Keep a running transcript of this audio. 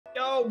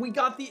Yo, we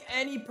got the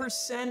any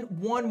percent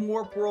one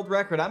warp world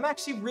record. I'm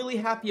actually really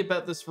happy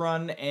about this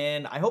run,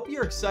 and I hope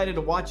you're excited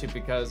to watch it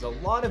because a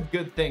lot of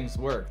good things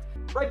worked.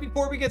 Right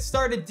before we get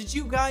started, did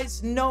you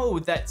guys know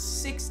that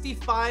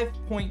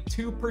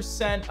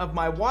 65.2% of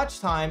my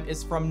watch time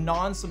is from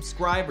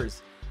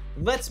non-subscribers?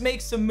 Let's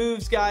make some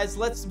moves, guys.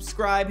 Let's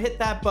subscribe, hit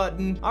that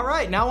button. All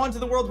right, now on to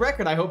the world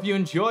record. I hope you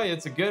enjoy.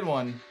 It's a good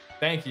one.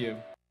 Thank you.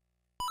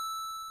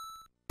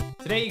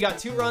 Today, you got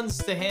 2 runs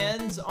to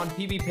hands on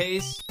PB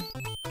pace.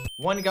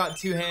 One got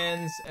 2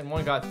 hands and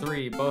one got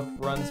 3. Both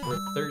runs were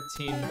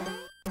 13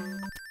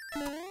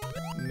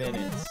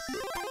 minutes.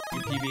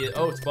 You PB,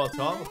 oh,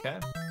 12, okay.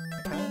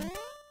 Okay,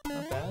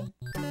 not bad.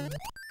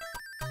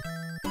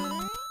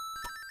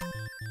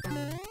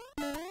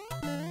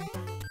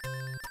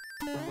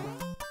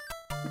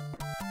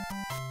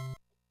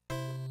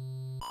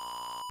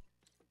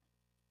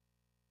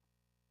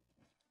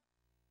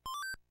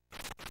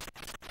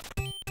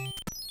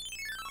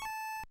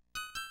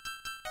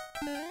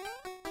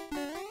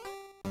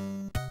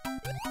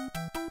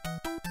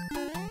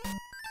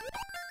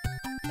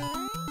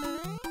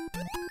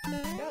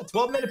 Yeah,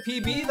 12-minute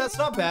PB, that's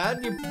not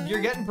bad.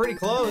 You're getting pretty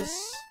close.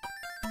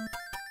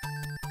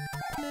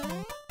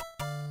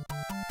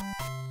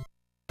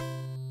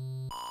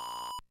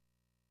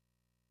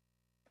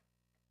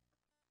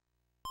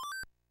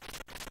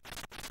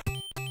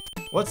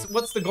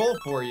 What's the goal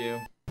for you?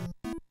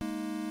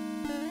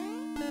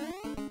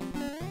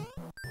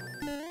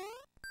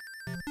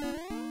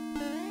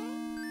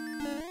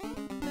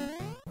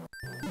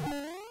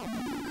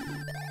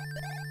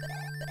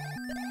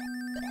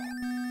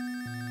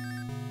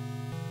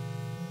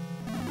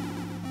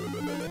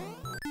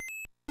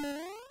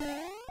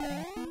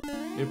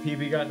 Your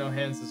PB got no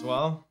hands as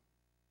well.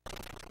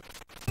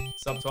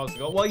 Sub 12 to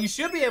go. Well, you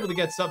should be able to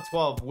get sub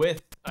 12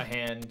 with a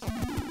hand.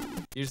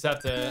 You just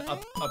have to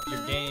up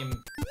your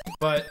game.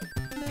 But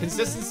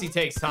consistency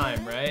takes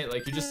time, right?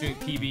 Like, you're just doing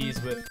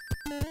PBs with...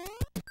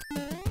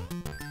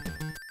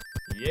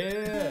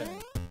 Yeah.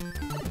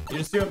 You're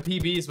just doing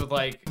PBs with,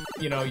 like,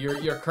 you know,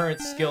 your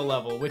current skill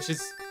level, which is...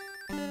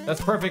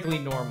 That's perfectly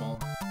normal.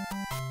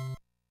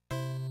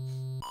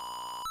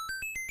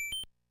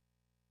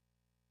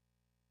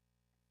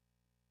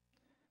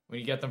 When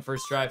you get them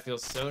first try, it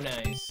feels so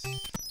nice.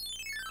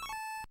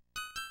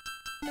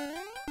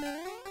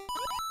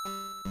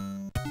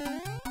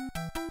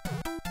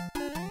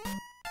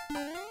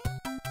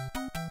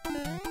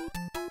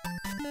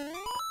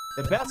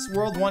 The best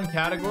World 1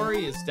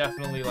 category is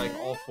definitely like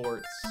all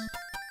forts.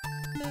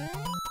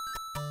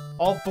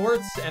 All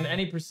forts and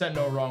any percent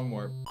no wrong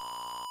warp.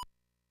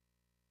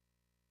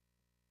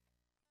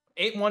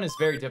 8-1 is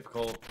very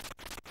difficult.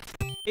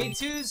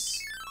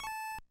 8-2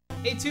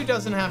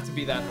 doesn't have to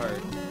be that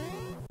hard.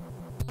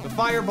 The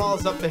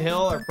fireballs up the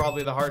hill are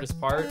probably the hardest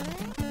part.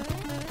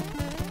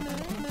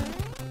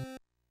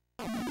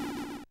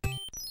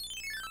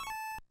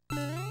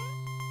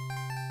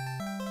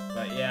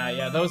 But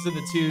yeah, those are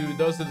the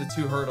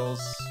two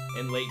hurdles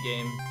in late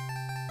game.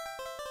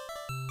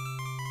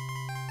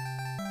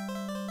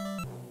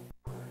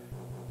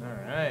 All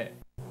right.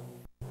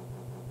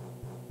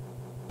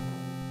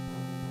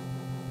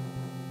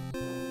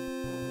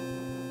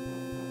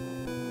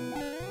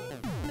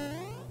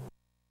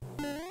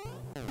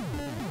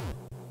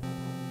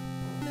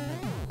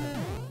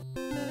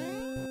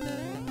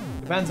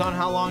 Depends on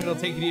how long it'll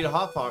take you to eat a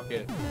Hot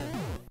Pocket.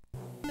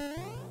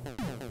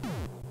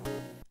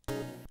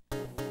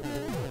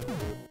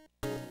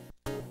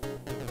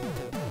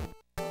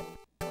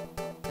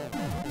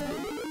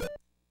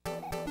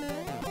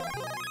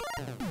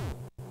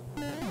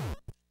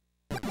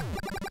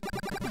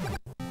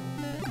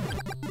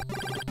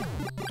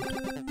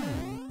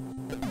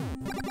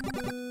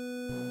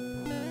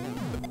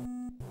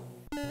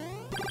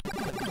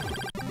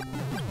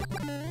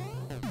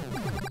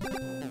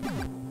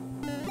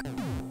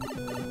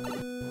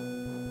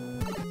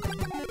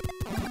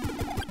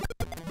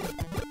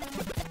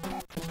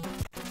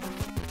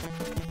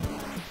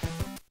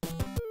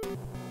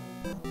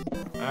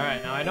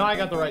 Alright, now I know I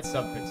got the right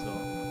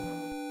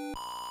subpixel.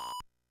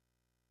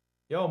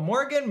 Yo,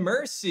 Morgan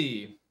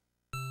Mercy.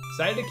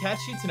 Excited to catch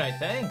you tonight,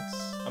 thanks.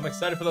 I'm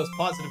excited for those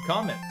positive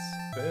comments.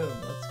 Boom,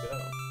 let's go.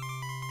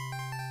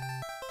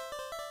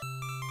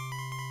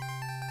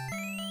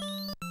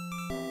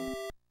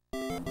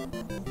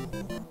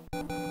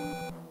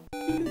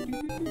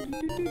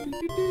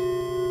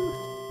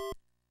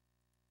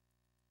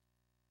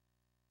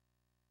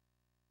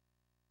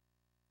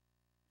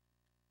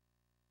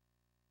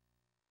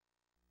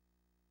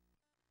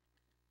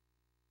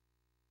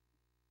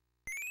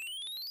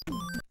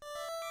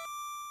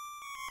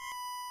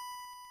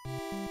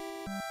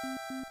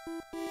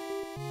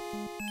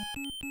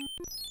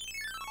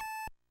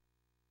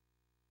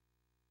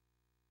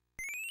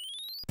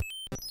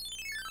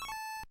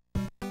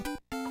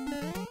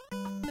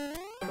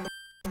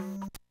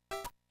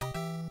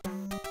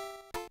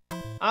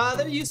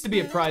 There used to be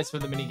a prize for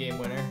the minigame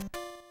winner.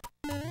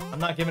 I'm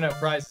not giving out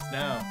prizes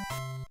now.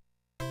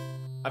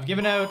 I've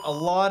given out a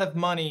lot of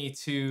money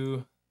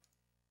to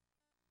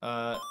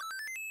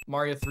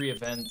Mario 3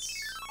 events.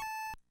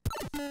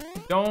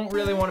 Don't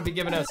really want to be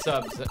giving out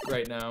subs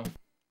right now.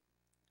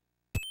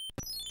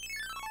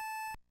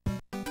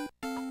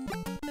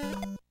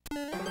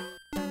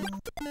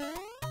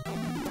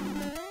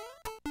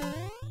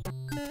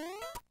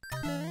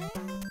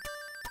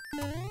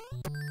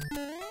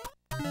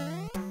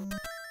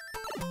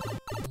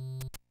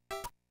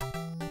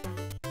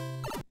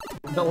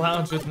 The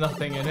lounge with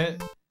nothing in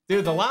it.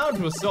 Dude, the lounge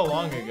was so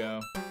long ago.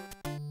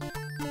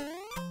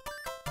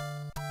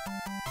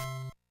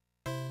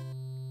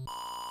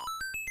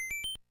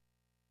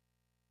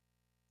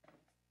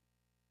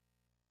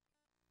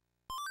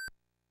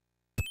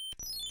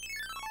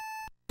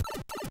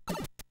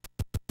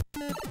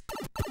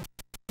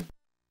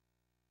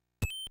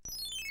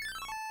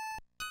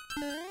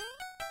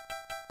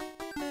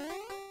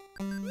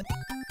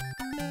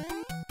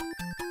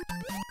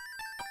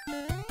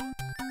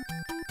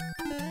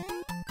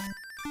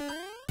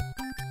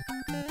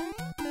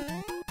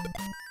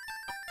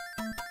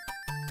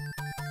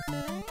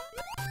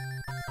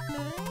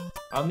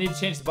 I'll need to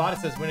change the bot. It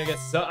says winner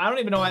gets so. I don't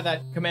even know why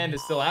that command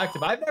is still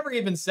active. I've never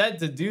even said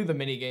to do the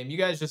minigame. You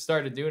guys just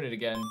started doing it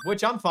again,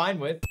 which I'm fine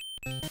with.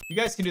 You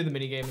guys can do the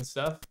minigame and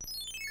stuff.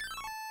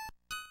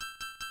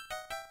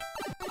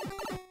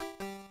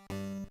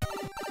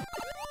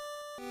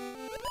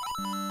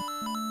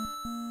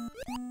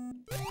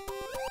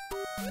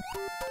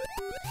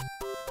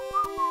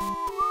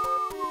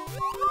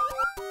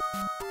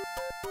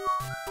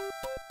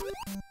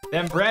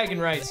 Them bragging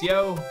rights,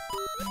 yo.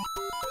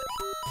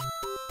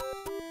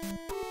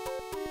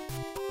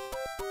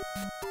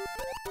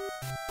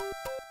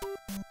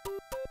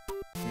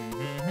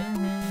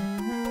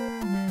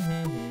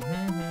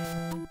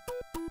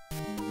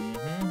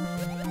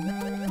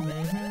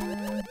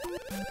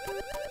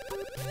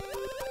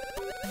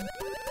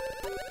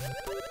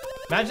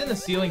 Imagine the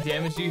ceiling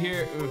damage you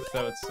hear. Oof,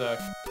 that would suck.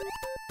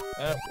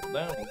 That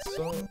would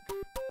suck.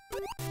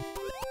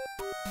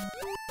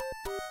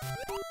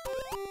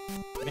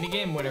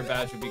 Minigame winner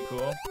badge would be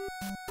cool.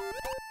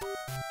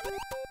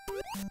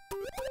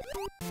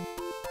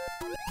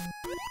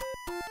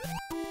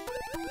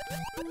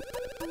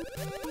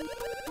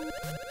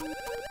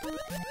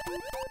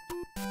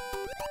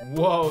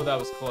 Whoa, that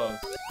was close.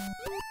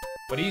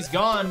 But he's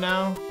gone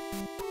now.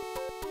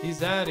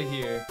 He's out of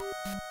here.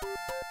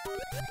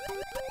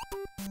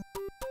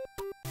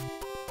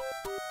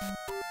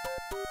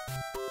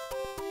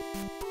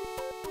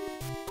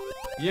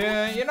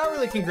 Yeah, you're not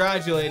really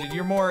congratulated.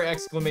 You're more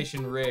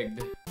exclamation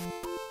rigged.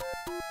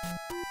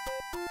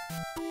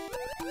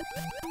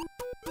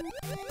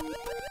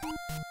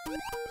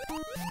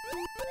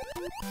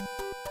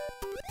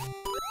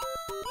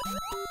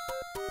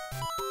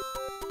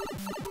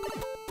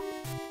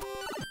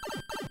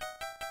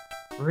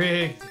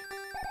 Rigged.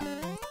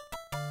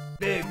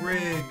 Big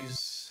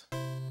rigs.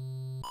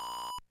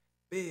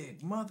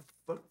 Big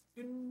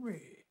motherfucking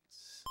rigs.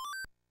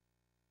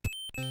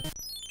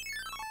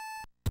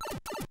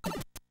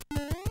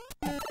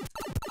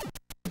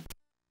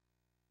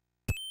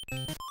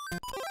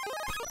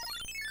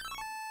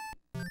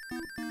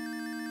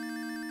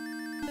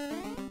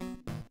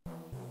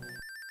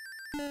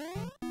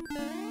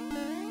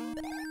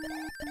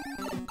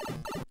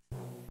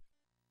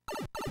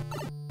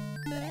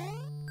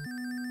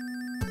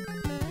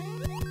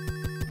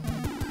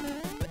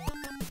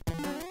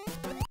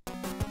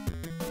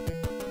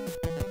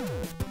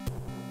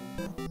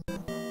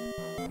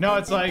 No,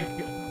 it's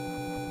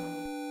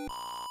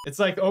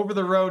like over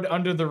the road,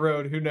 under the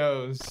road, who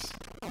knows?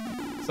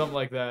 Something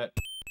like that.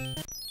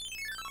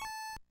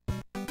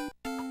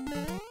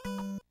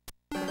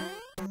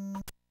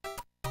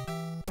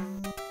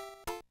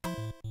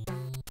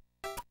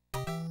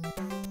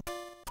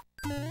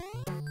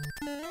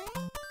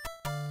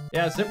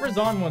 Yeah, Zipper's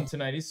on one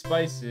tonight. He's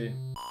spicy.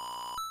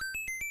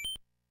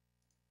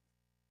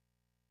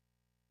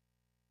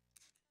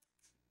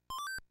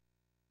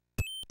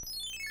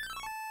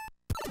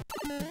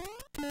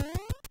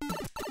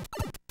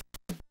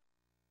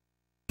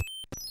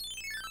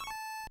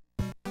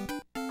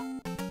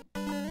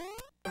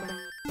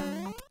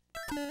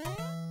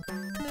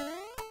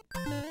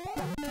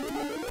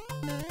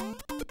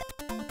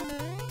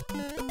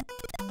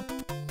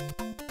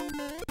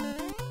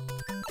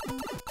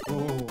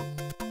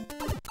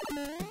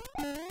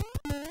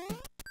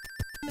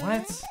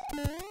 What?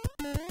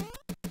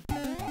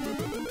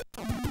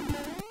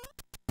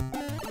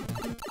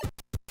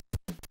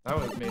 That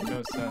would have made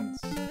no sense.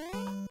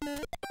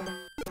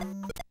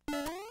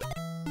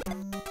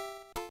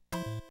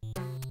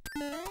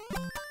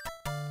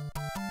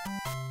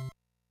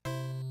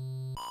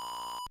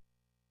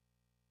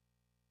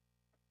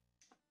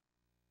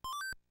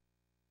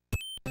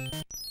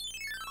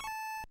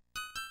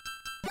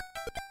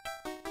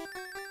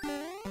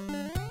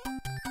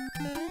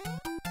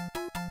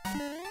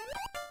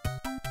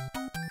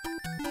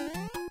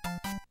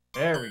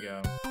 There we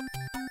go.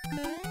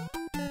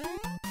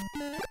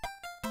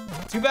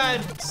 Too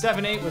bad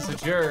 7-8 was a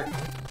jerk.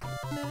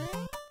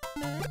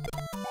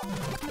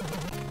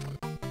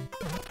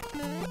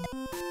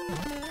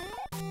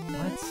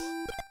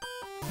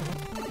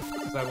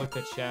 Because I looked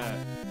at chat.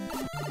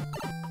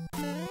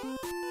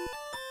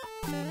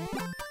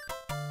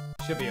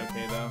 Should be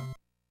okay, though.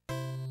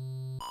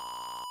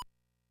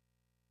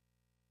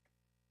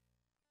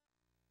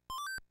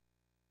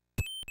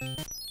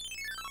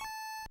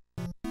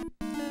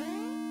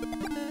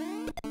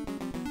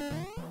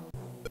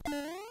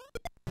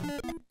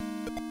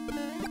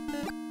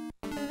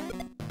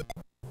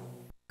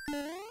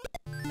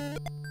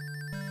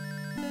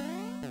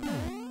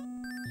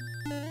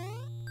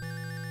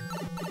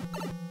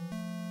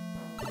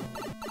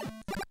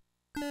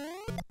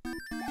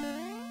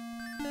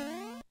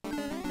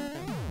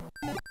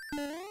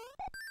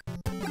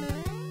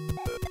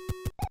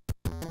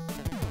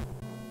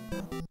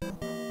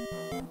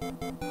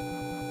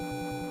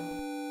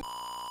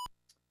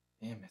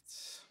 Damn it.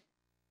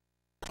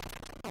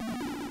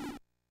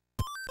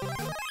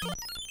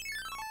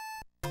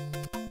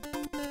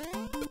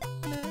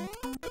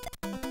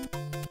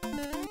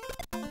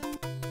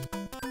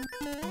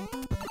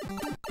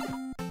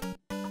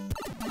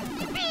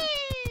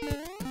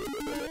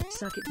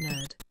 Suck it,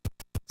 nerd.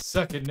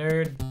 Suck it,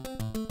 nerd.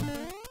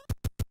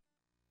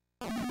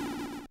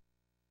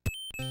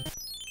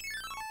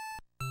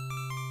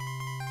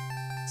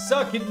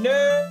 Suck it,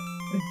 nerd!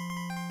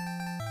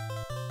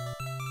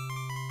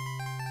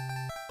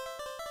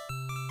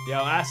 Yo,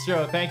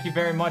 Astro, thank you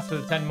very much for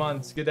the 10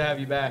 months. Good to have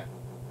you back.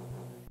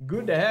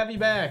 Good to have you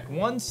back.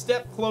 One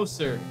step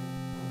closer.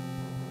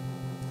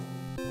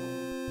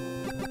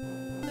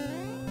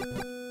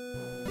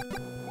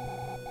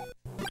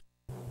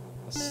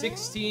 A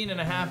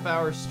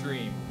 16.5-hour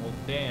stream. Well,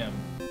 damn.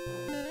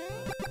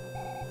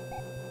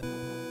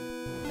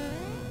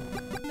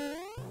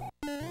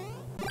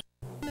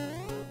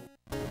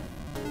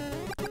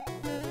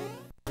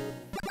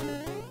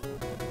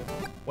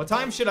 What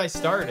time should I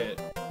start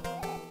it?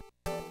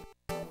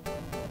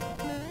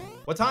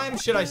 What time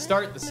should I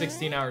start the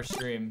 16-hour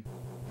stream?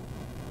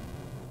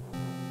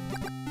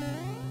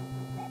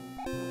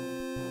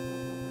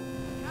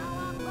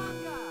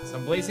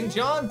 Some Blazing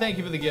John, thank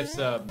you for the gift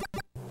sub.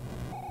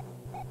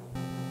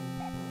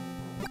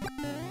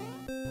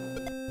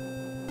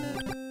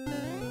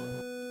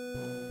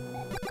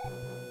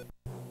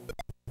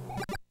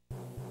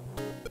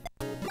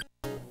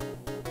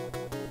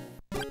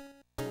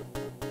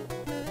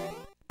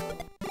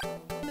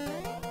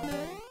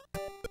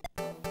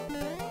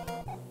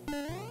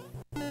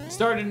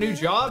 Started a new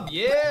job?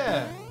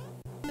 Yeah!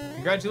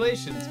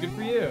 Congratulations, good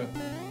for you.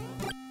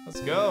 Let's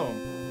go.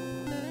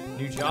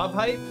 New job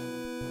hype?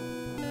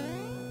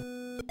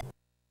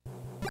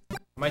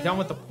 Am I done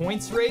with the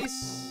points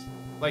race?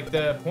 Like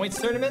the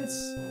points tournaments?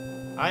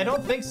 I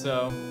don't think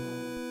so.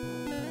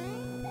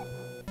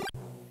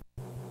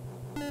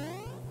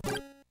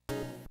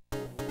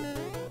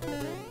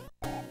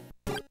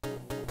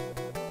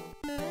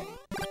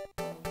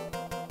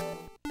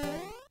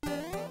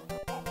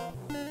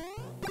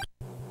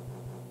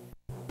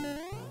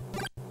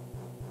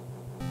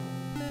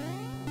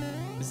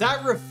 Is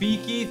that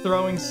Rafiki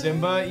throwing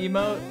Simba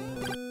emote?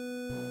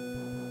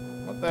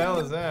 What the hell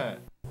is that?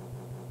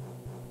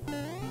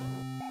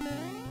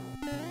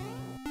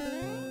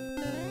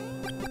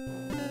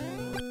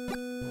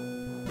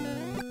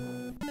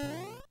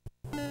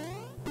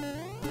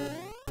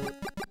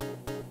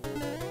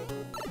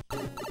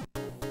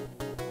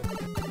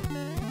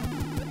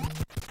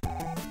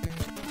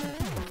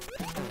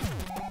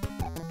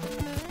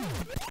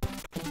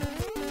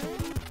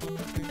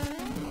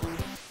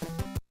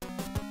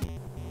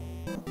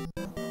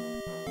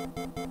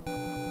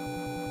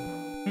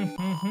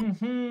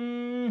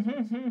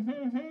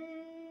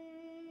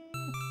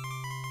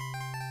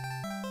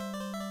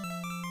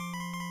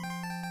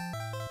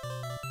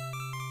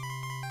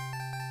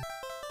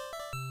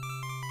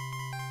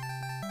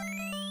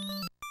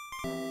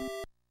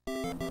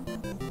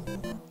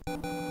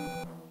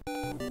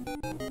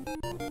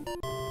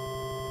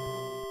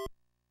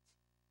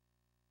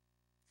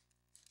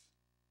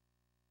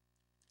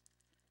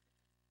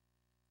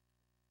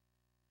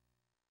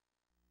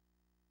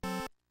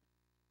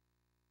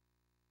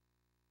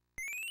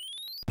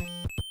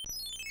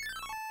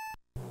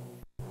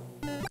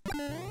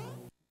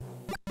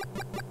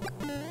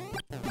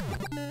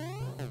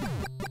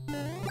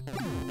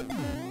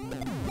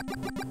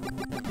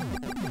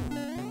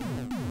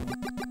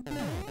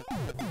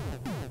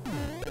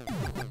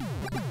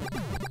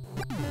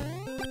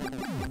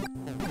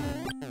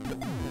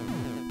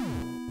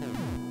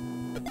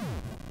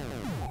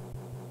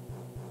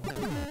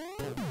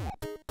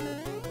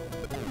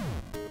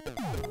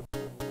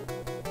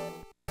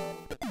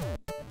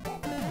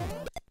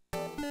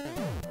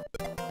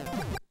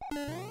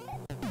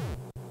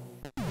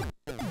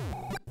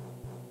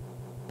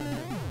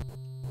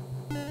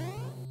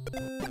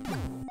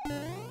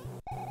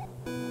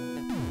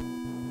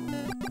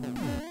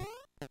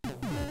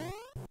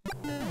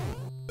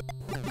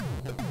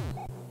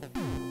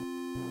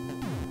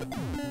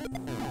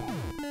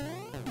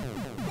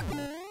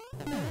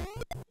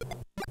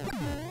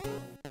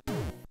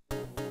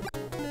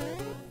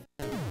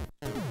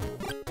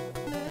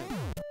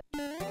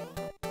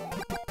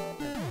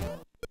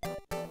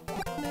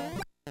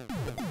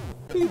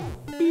 Beep,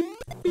 beep,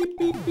 beep,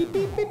 beep, beep, beep,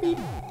 beep, beep, beep,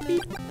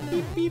 beep,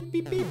 beep,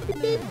 beep, beep,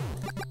 beep, beep.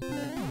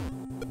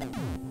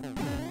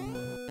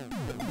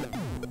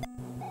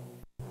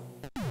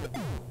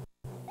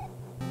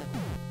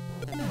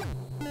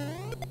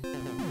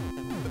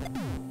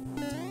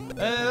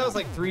 That was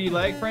like 3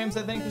 lag frames,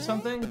 I think, or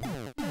something.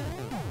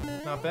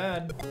 Not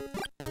bad.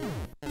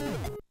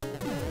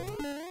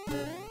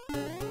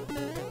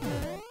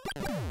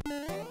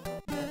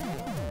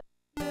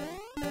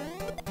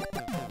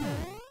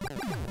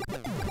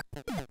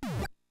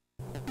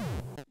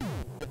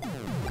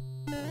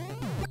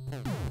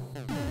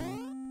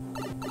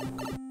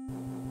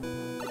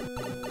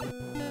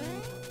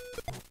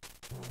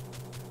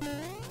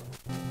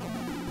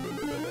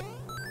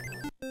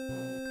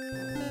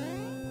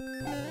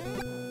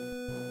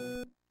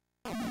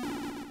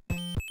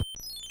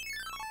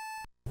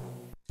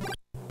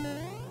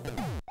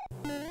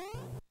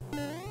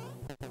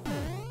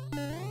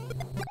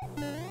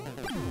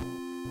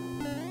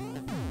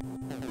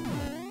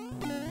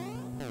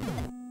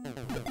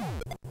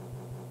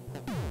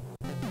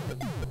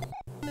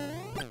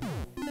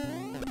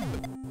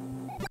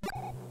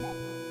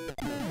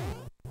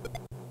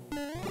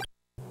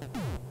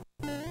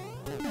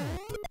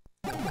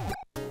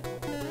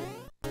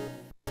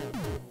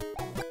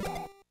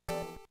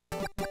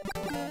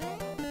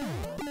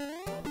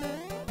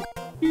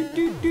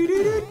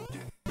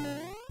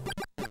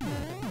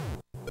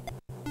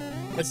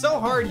 It's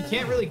so hard, you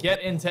can't really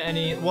get into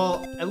any,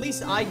 well, at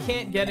least I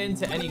can't get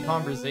into any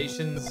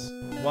conversations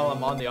while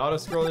I'm on the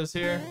auto-scrollers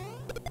here.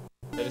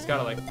 I just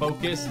gotta like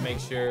focus, make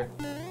sure.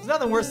 There's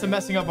nothing worse than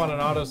messing up on an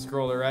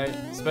auto-scroller, right?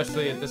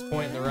 Especially at this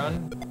point in the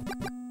run.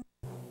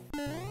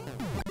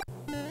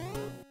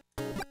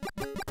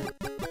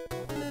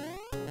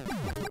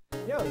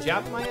 Yo,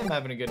 Jap, I am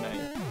having a good night.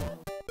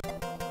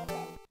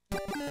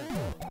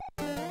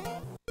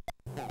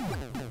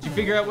 Did you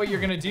figure out what you're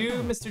gonna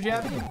do, Mr.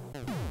 Jappy?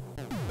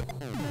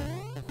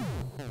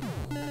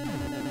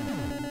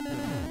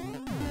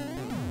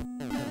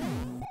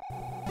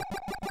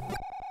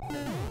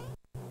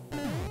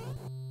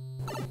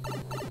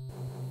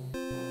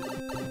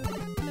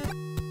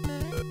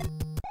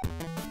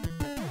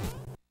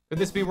 Could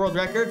this be world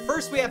record?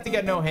 First, we have to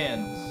get no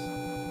hands.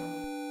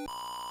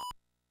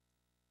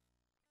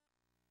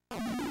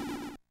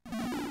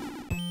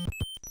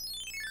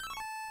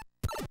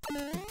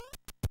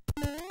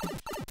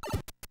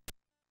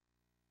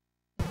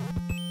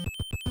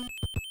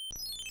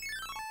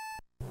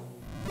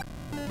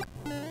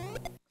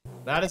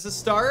 That is a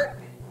start.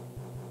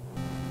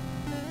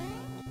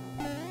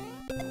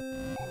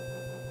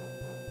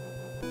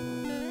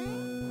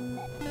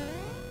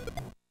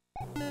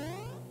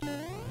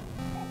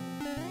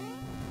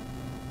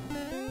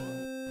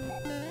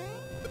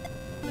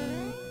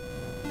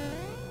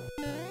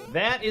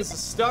 That is a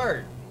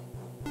start.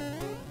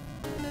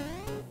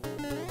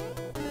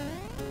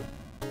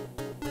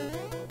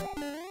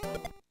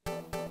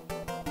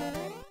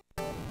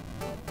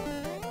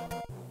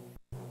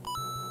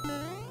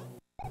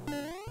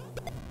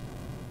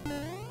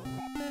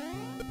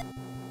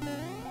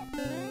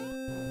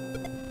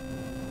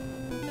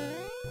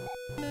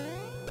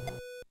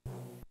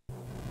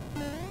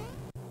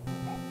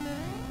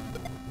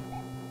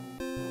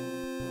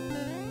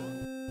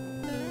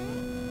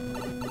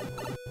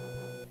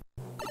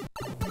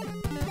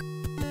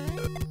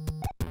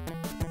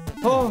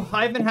 Oh,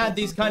 I haven't had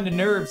these kind of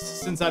nerves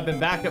since I've been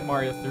back at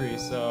Mario 3,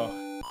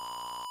 so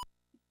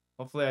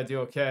hopefully I do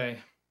okay.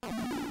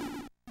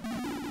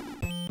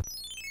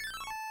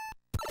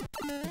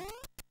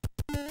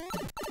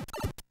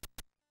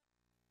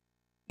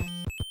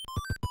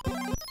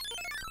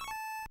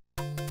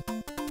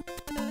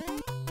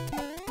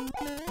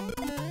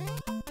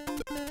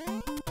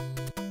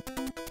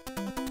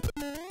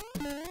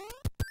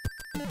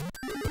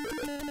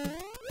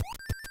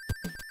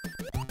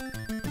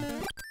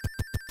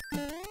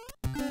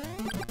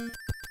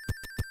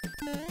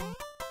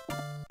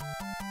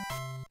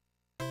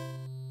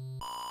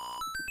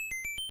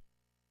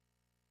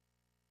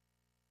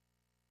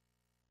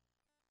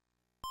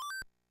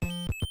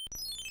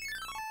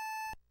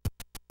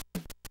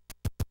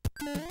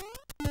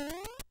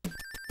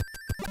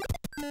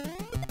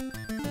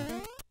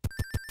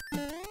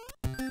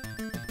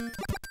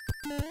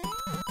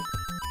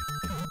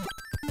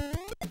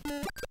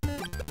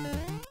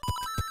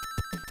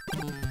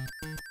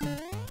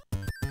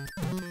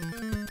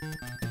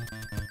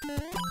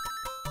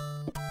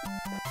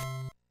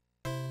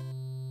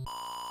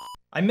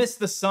 I missed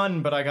the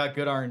sun, but I got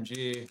good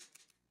RNG.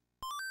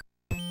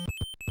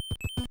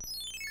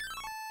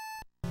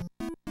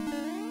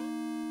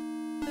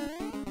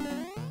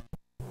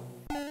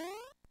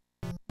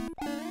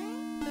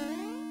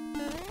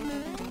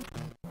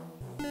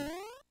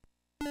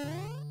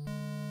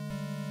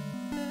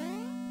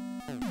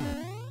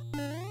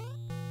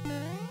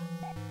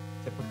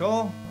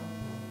 Typical.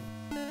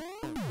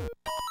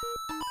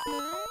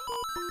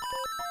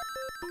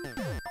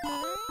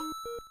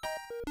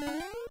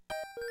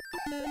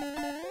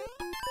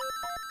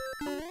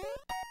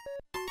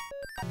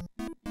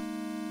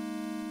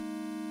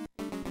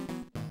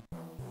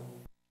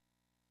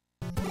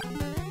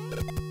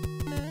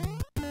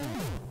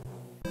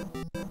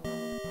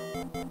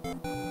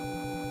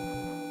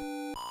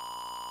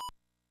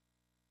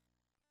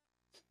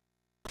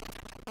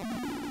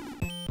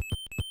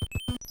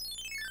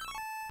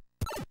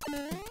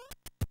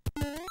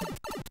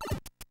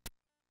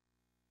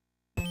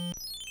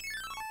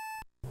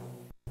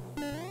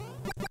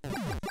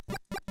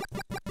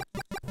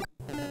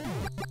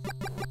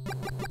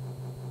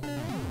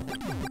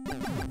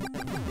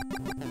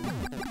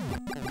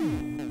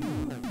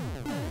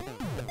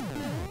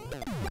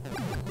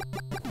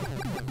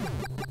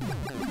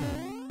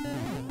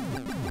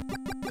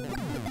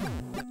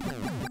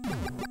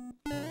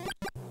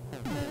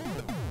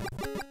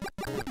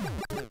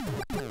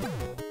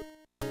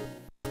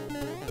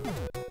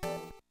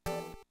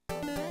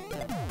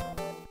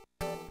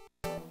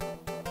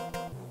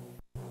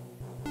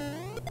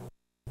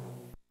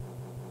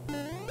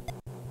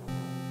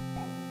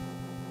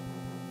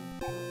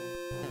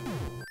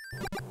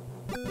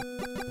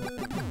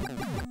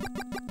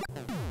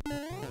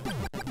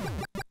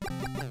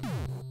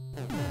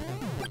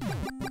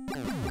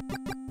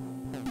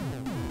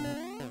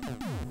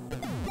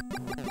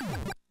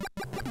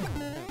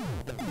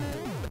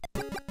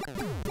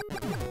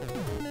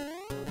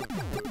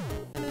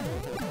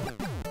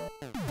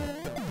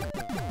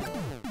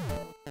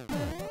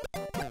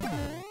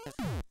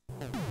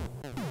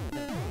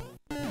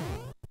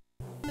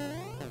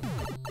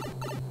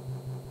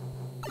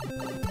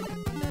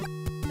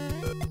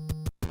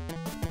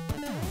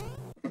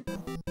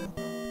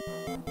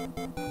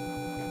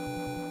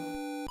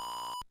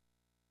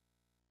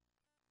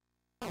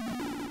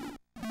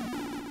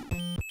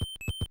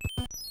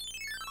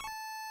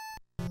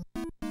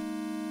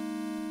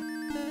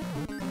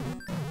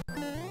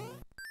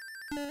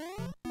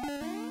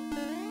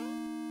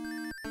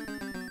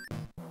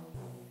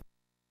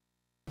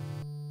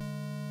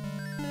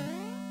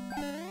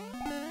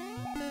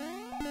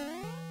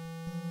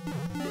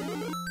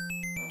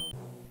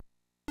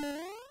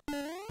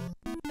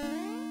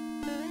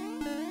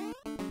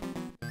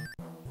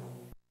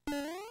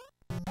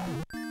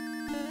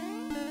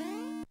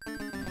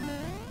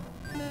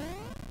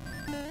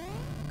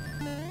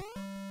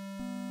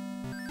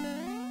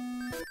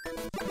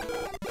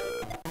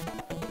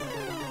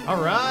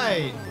 All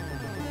right.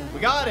 We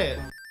got it.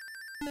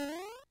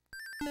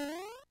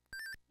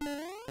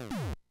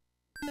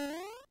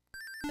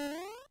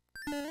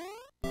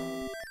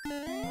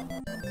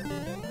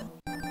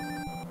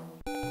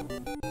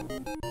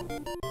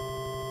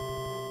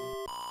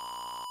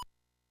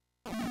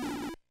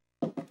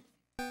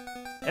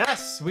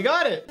 Yes, we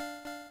got it.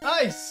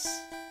 Nice.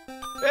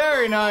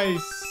 Very nice.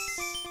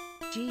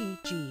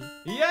 GG.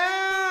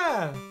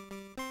 Yeah.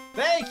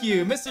 Thank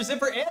you, Mr.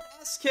 Zipper and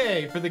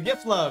SK, for the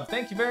gift love.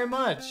 Thank you very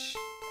much.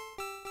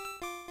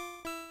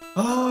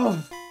 Oh.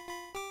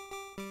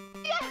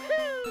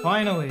 Yahoo!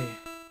 Finally.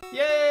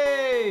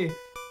 Yay!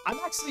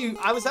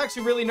 I was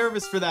actually really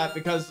nervous for that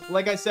because,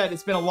 like I said,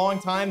 it's been a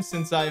long time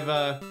since I've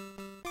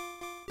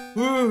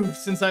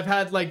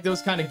had like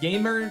those kind of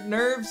gamer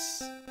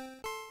nerves.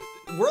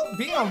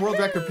 Being on world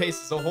record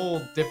pace is a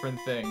whole different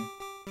thing.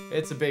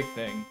 It's a big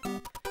thing.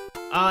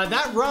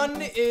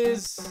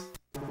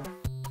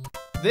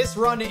 This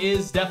run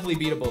is definitely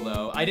beatable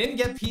though. I didn't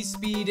get P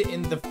speed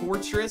in the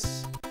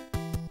fortress.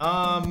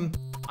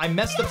 I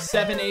messed up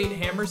 7-8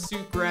 hammer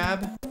suit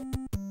grab.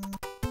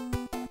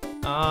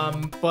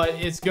 But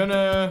it's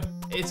gonna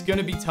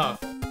be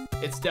tough.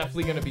 It's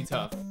definitely gonna be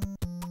tough.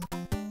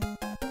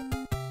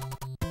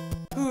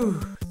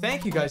 Whew,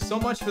 thank you guys so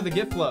much for the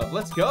gift love.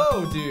 Let's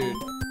go, dude.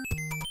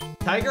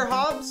 Tiger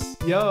Hobbs?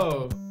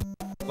 Yo.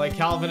 Like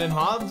Calvin and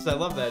Hobbes? I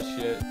love that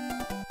shit.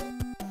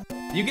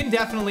 You can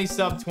definitely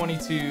sub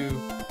 22,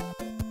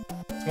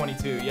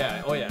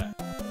 yeah, oh yeah.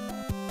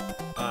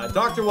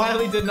 Dr.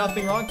 Wiley did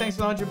nothing wrong. Thanks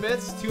for the 100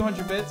 bits,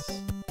 200 bits.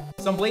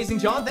 Some Blazing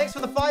John, thanks for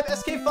the 5,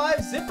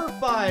 SK5, Zipper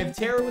 5,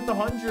 Tara with the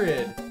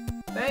 100.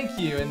 Thank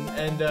you,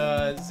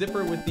 and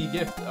Zipper with the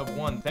gift of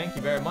 1. Thank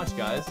you very much,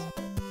 guys.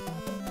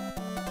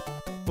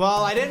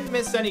 Well, I didn't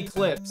miss any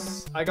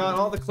clips. I got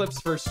all the clips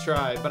first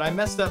try, but I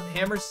messed up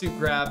hammer suit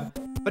grab,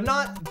 but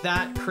not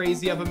that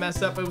crazy of a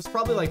mess up. It was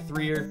probably like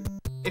 3 or...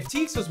 If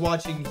Teeks was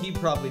watching, he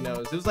probably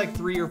knows. It was like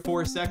 3 or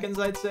 4 seconds,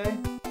 I'd say.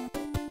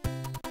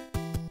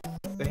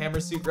 The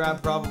hammer suit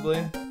grab,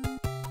 probably.